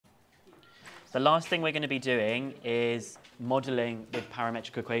The last thing we're going to be doing is modelling with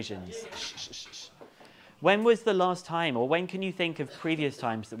parametric equations. When was the last time, or when can you think of previous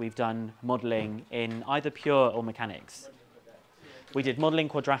times that we've done modelling in either pure or mechanics? We did modelling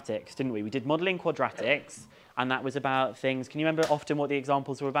quadratics, didn't we? We did modelling quadratics, and that was about things. Can you remember often what the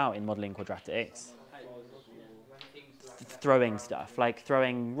examples were about in modelling quadratics? Throwing stuff, like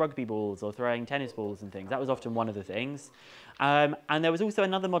throwing rugby balls or throwing tennis balls and things. That was often one of the things. And there was also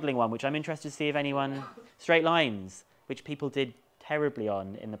another modelling one, which I'm interested to see if anyone, straight lines, which people did terribly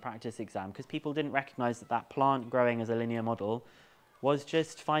on in the practice exam, because people didn't recognise that that plant growing as a linear model was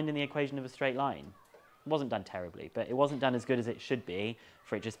just finding the equation of a straight line. It wasn't done terribly, but it wasn't done as good as it should be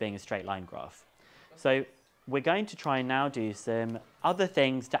for it just being a straight line graph. So we're going to try and now do some other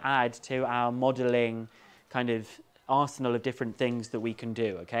things to add to our modelling kind of arsenal of different things that we can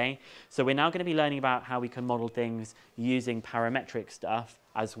do, okay? So we're now going to be learning about how we can model things using parametric stuff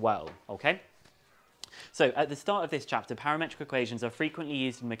as well, okay? So at the start of this chapter, parametric equations are frequently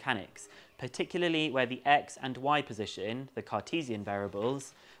used in mechanics, particularly where the x and y position, the Cartesian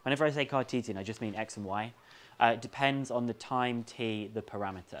variables, whenever I say Cartesian, I just mean x and y, depends on the time t, the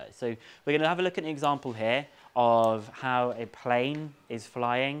parameter. So we're going to have a look at an example here of how a plane is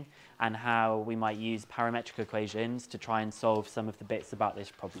flying and how we might use parametric equations to try and solve some of the bits about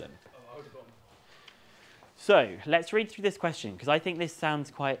this problem. So let's read through this question, because I think this sounds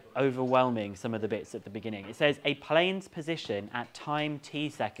quite overwhelming, some of the bits at the beginning. It says, a plane's position at time t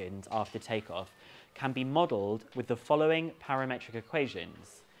seconds after takeoff can be modelled with the following parametric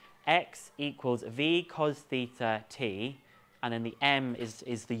equations. X equals v cos theta t, and then the m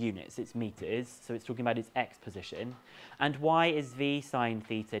is the units, it's meters, so it's talking about its x position. And y is v sine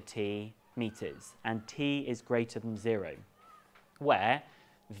theta t meters, and t is greater than 0, where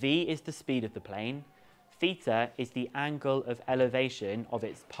v is the speed of the plane, theta is the angle of elevation of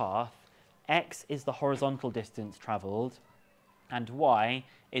its path, x is the horizontal distance travelled, and y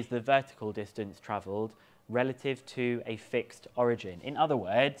is the vertical distance travelled relative to a fixed origin. In other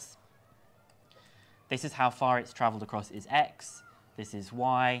words, this is how far it's travelled across is x, this is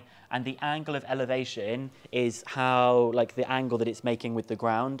y, and the angle of elevation is how, like, the angle that it's making with the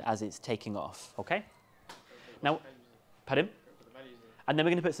ground as it's taking off, okay? Now, pardon? And then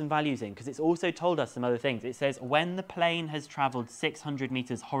we're going to put some values in, because it's also told us some other things. It says, when the plane has travelled 600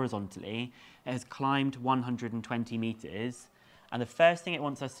 metres horizontally, it has climbed 120 metres, and the first thing it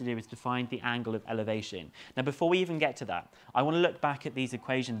wants us to do is to find the angle of elevation. Now, before we even get to that, I want to look back at these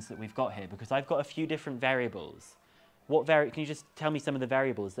equations that we've got here, because I've got a few different variables. Can you just tell me some of the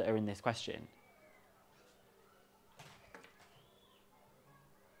variables that are in this question?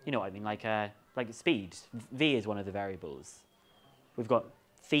 You know what I mean, like speed. V is one of the variables. We've got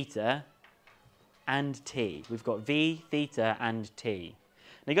theta and t. We've got v, theta, and t.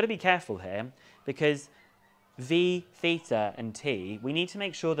 Now, you've got to be careful here, because v, theta, and t, we need to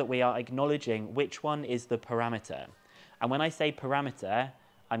make sure that we are acknowledging which one is the parameter. And when I say parameter,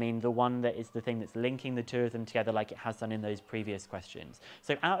 I mean the one that is the thing that's linking the two of them together like it has done in those previous questions.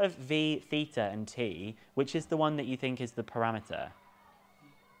 So out of v, theta, and t, which is the one that you think is the parameter?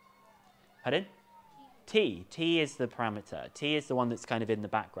 Pardon? T. T is the parameter. T is the one that's kind of in the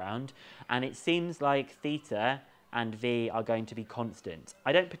background. And it seems like theta and v are going to be constant.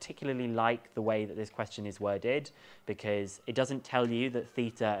 I don't particularly like the way that this question is worded, because it doesn't tell you that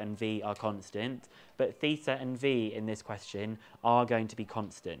theta and v are constant, but theta and v in this question are going to be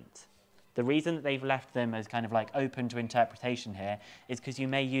constant. The reason that they've left them as kind of like open to interpretation here is because you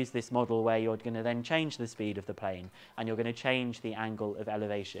may use this model where you're going to then change the speed of the plane and you're going to change the angle of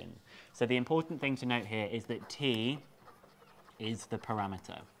elevation. So the important thing to note here is that t is the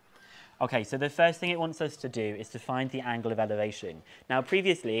parameter. Okay, so the first thing it wants us to do is to find the angle of elevation. Now,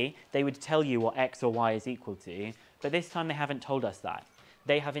 previously, they would tell you what x or y is equal to, but this time they haven't told us that.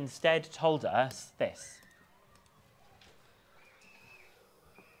 They have instead told us this.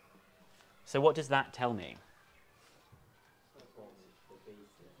 So what does that tell me?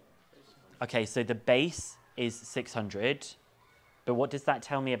 Okay, so the base is 600, but what does that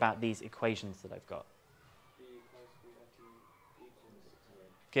tell me about these equations that I've got?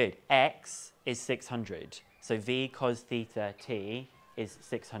 Good. X is 600, so v cos theta t is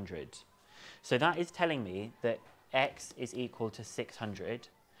 600. So that is telling me that x is equal to 600,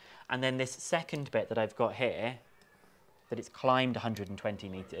 and then this second bit that I've got here, that it's climbed 120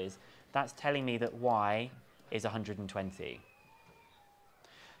 metres, that's telling me that y is 120.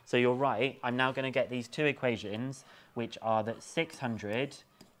 So you're right, I'm now going to get these two equations, which are that 600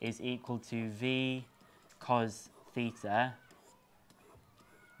 is equal to v cos theta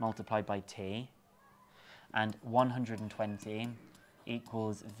multiplied by t, and 120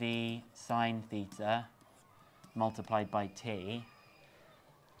 equals v sine theta multiplied by t.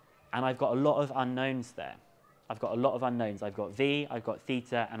 And I've got a lot of unknowns there. I've got a lot of unknowns. I've got v, I've got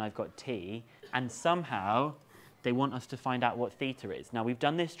theta, and I've got t. And somehow they want us to find out what theta is. Now, we've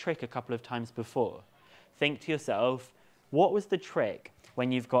done this trick a couple of times before. Think to yourself, what was the trick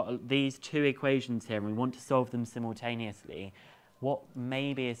when you've got these two equations here and we want to solve them simultaneously? What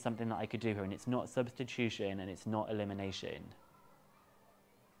maybe is something that I could do here? And it's not substitution and it's not elimination.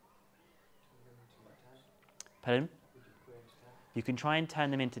 Pardon? You can try and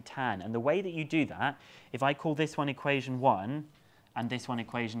turn them into tan. And the way that you do that, if I call this one equation 1 and this one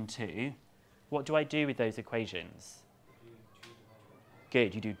equation 2, what do I do with those equations?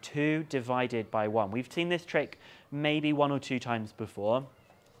 Good, you do 2 divided by 1. We've seen this trick maybe 1 or 2 times before.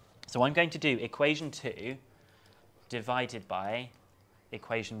 So I'm going to do equation 2 divided by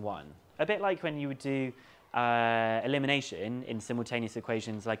equation 1. A bit like when you would do elimination in simultaneous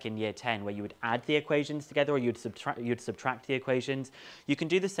equations like in year 10 where you would add the equations together or you'd subtract the equations. You can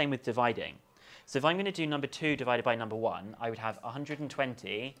do the same with dividing. So if I'm going to do number 2 divided by number 1, I would have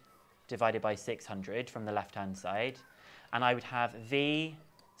 120 divided by 600 from the left-hand side, and I would have v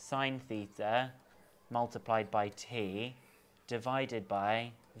sine theta multiplied by t divided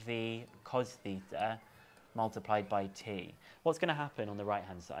by v cos theta multiplied by t. What's going to happen on the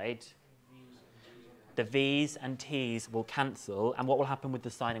right-hand side? The v's and t's will cancel, and what will happen with the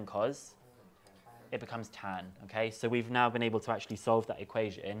sine and cos? It becomes tan, okay? So we've now been able to actually solve that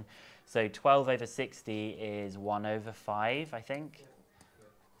equation. So 12 over 60 is 1 over 5, I think.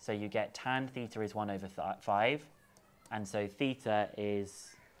 So you get tan theta is 1 over 5, and so theta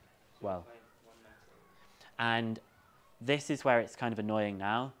is, well, and this is where it's kind of annoying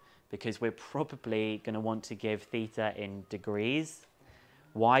now, because we're probably going to want to give theta in degrees.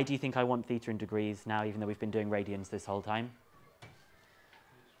 Why do you think I want theta in degrees now, even though we've been doing radians this whole time?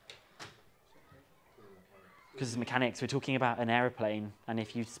 Because it's mechanics. We're talking about an aeroplane, and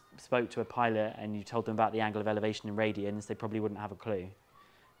if you spoke to a pilot and you told them about the angle of elevation in radians, they probably wouldn't have a clue.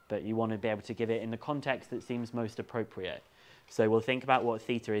 But you want to be able to give it in the context that seems most appropriate. So we'll think about what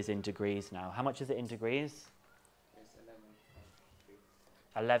theta is in degrees now. How much is it in degrees? It's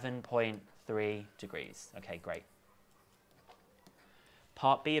 11.3. 11.3 degrees. Okay, great.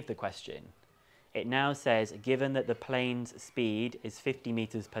 Part B of the question. It now says, given that the plane's speed is 50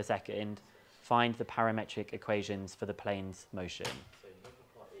 meters per second, find the parametric equations for the plane's motion. So you know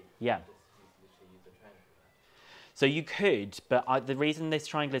for part A, Yeah. just literally use the triangle for that. So you could, but the reason this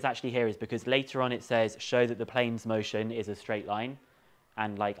triangle is actually here is because later on it says, show that the plane's motion is a straight line.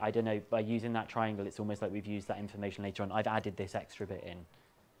 And like, I don't know, by using that triangle, it's almost like we've used that information later on. I've added this extra bit in.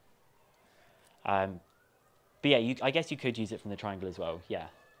 But yeah, I guess you could use it from the triangle as well, yeah.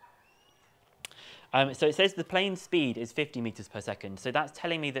 So it says the plane's speed is 50 meters per second. So that's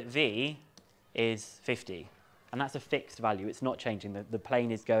telling me that v is 50. And that's a fixed value. It's not changing. The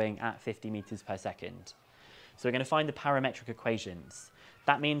plane is going at 50 meters per second. So we're going to find the parametric equations.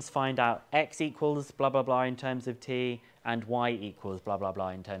 That means find out x equals blah, blah, blah in terms of t, and y equals blah, blah, blah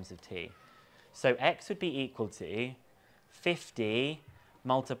in terms of t. So x would be equal to 50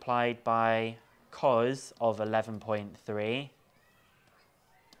 multiplied by cos of 11.3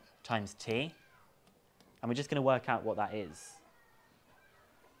 times t. And we're just going to work out what that is.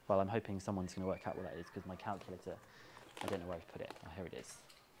 Well, I'm hoping someone's going to work out what that is because my calculator, I don't know where I've put it. Oh, here it is.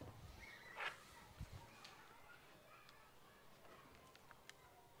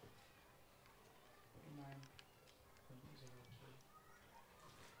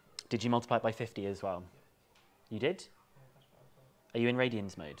 Did you multiply it by 50 as well? You did? Are you in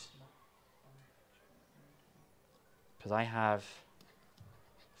radians mode? Because I have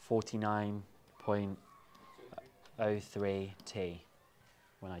 49.03t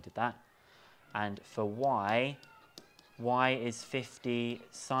when I did that. And for y is 50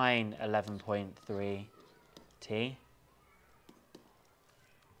 sine 11.3t.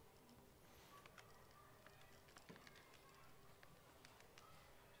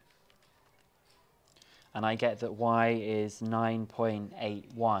 And I get that y is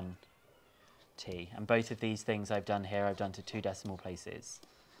 9.81t. And both of these things I've done here, I've done to 2 decimal places.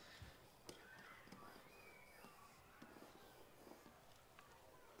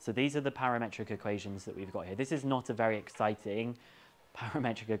 So these are the parametric equations that we've got here. This is not a very exciting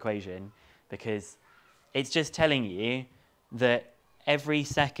parametric equation because it's just telling you that every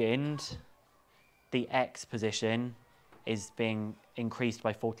second the x position is being increased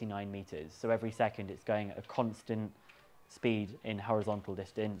by 49 meters. So every second it's going at a constant speed in horizontal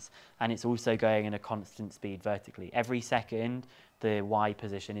distance, and it's also going in a constant speed vertically. Every second the y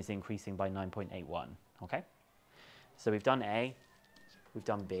position is increasing by 9.81, okay? So we've done A. We've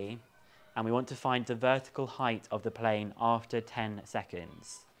done B. And we want to find the vertical height of the plane after 10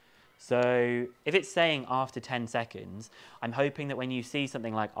 seconds. So if it's saying after 10 seconds, I'm hoping that when you see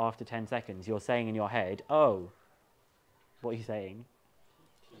something like after 10 seconds, you're saying in your head, oh, what are you saying?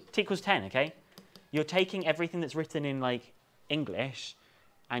 T equals 10, okay? You're taking everything that's written in like English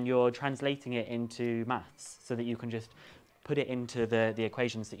and you're translating it into maths so that you can just put it into the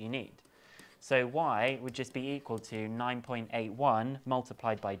equations that you need. So y would just be equal to 9.81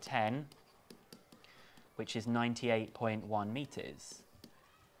 multiplied by 10, which is 98.1 meters.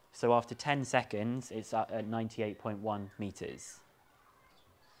 So after 10 seconds, it's at 98.1 meters.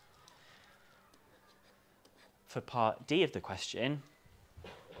 For part D of the question,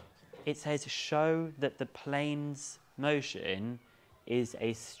 it says show that the plane's motion is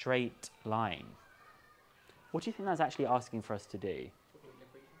a straight line. What do you think that's actually asking for us to do?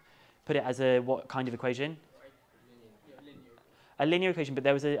 Put it as a what kind of equation? A linear equation, but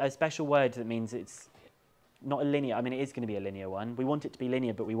there was a special word that means it's not a linear. I mean, it is going to be a linear one. We want it to be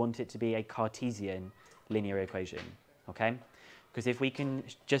linear, but we want it to be a Cartesian linear equation, okay? Because if we can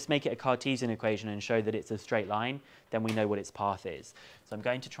just make it a Cartesian equation and show that it's a straight line, then we know what its path is. So I'm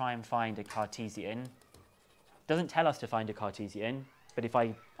going to try and find a Cartesian. It doesn't tell us to find a Cartesian, but if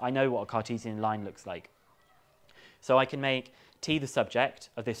I know what a Cartesian line looks like. So I can make t the subject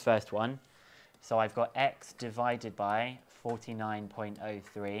of this first one. So I've got x divided by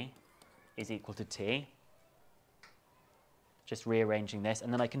 49.03 is equal to t. Just rearranging this,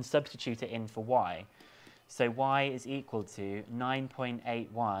 and then I can substitute it in for y. So y is equal to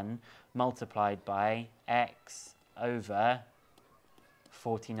 9.81 multiplied by x over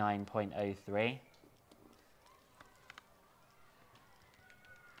 49.03.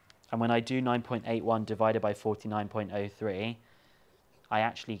 And when I do 9.81 divided by 49.03, I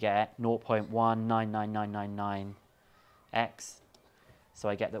actually get 0.199999x. So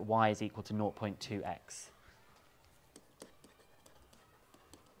I get that y is equal to 0.2x.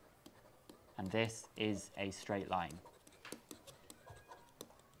 And this is a straight line.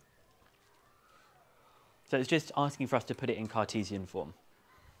 So it's just asking for us to put it in Cartesian form.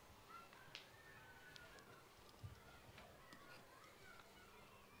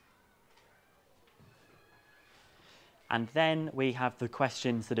 And then we have the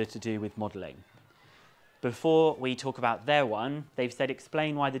questions that are to do with modelling. Before we talk about their one, they've said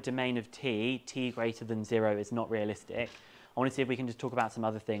explain why the domain of t greater than 0 is not realistic. I want to see if we can just talk about some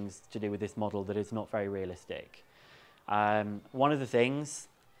other things to do with this model that is not very realistic. One of the things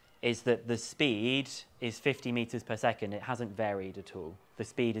is that the speed is 50 meters per second. It hasn't varied at all. The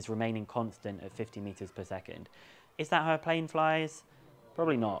speed is remaining constant at 50 meters per second. Is that how a plane flies?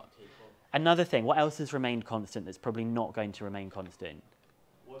 Probably not. Another thing, what else has remained constant that's probably not going to remain constant?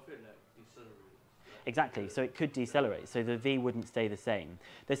 What if it decelerates? Exactly, so it could decelerate, so the v wouldn't stay the same.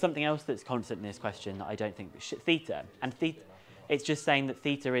 There's something else that's constant in this question that I don't think, theta. And theta, it's just saying that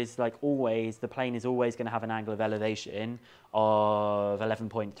theta is like always, the plane is always going to have an angle of elevation of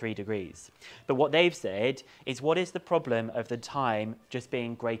 11.3 degrees. But what they've said is what is the problem of the time just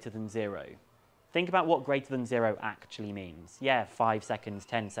being greater than 0? Think about what greater than 0 actually means. Yeah, 5 seconds,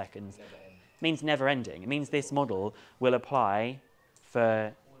 10 seconds. It means never ending. It means this model will apply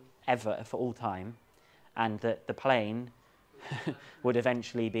for all time, and that the plane would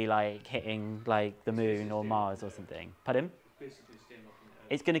eventually be like hitting like the moon or Mars or something. Pardon?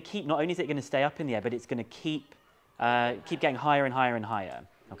 It's going to keep, not only is it going to stay up in the air, but it's going to keep getting higher and higher and higher.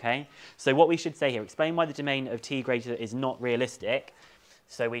 Okay? So what we should say here, explain why the domain of t greater is not realistic.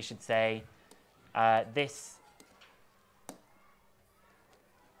 So we should say this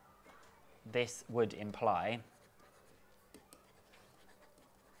would imply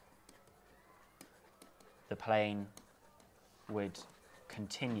the plane would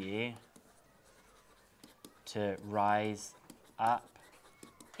continue to rise up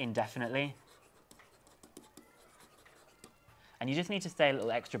indefinitely. And you just need to say a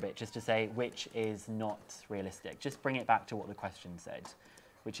little extra bit just to say which is not realistic. Just bring it back to what the question said,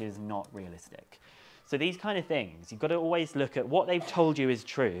 which is not realistic. So these kind of things, you've got to always look at what they've told you is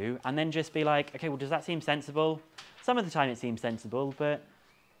true and then just be like, okay, well, does that seem sensible? Some of the time it seems sensible, but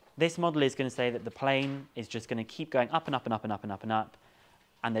this model is going to say that the plane is just going to keep going up and up and up and up and up and up,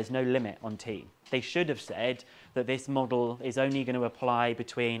 and there's no limit on t. They should have said that this model is only going to apply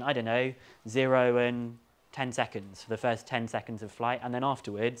between, I don't know, 0 and 10 seconds for the first 10 seconds of flight, and then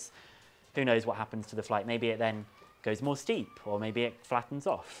afterwards, who knows what happens to the flight. Maybe it then goes more steep, or maybe it flattens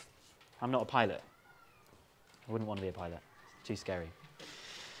off. I'm not a pilot. I wouldn't want to be a pilot. It's too scary.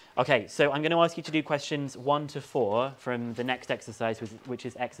 Okay, so I'm going to ask you to do questions 1 to 4 from the next exercise, which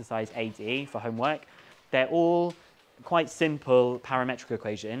is exercise 8E for homework. They're all quite simple parametric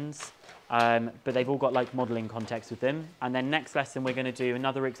equations, but they've all got like modeling context with them. And then next lesson, we're going to do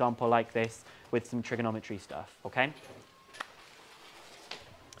another example like this with some trigonometry stuff, okay?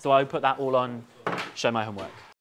 So I'll put that all on show my homework.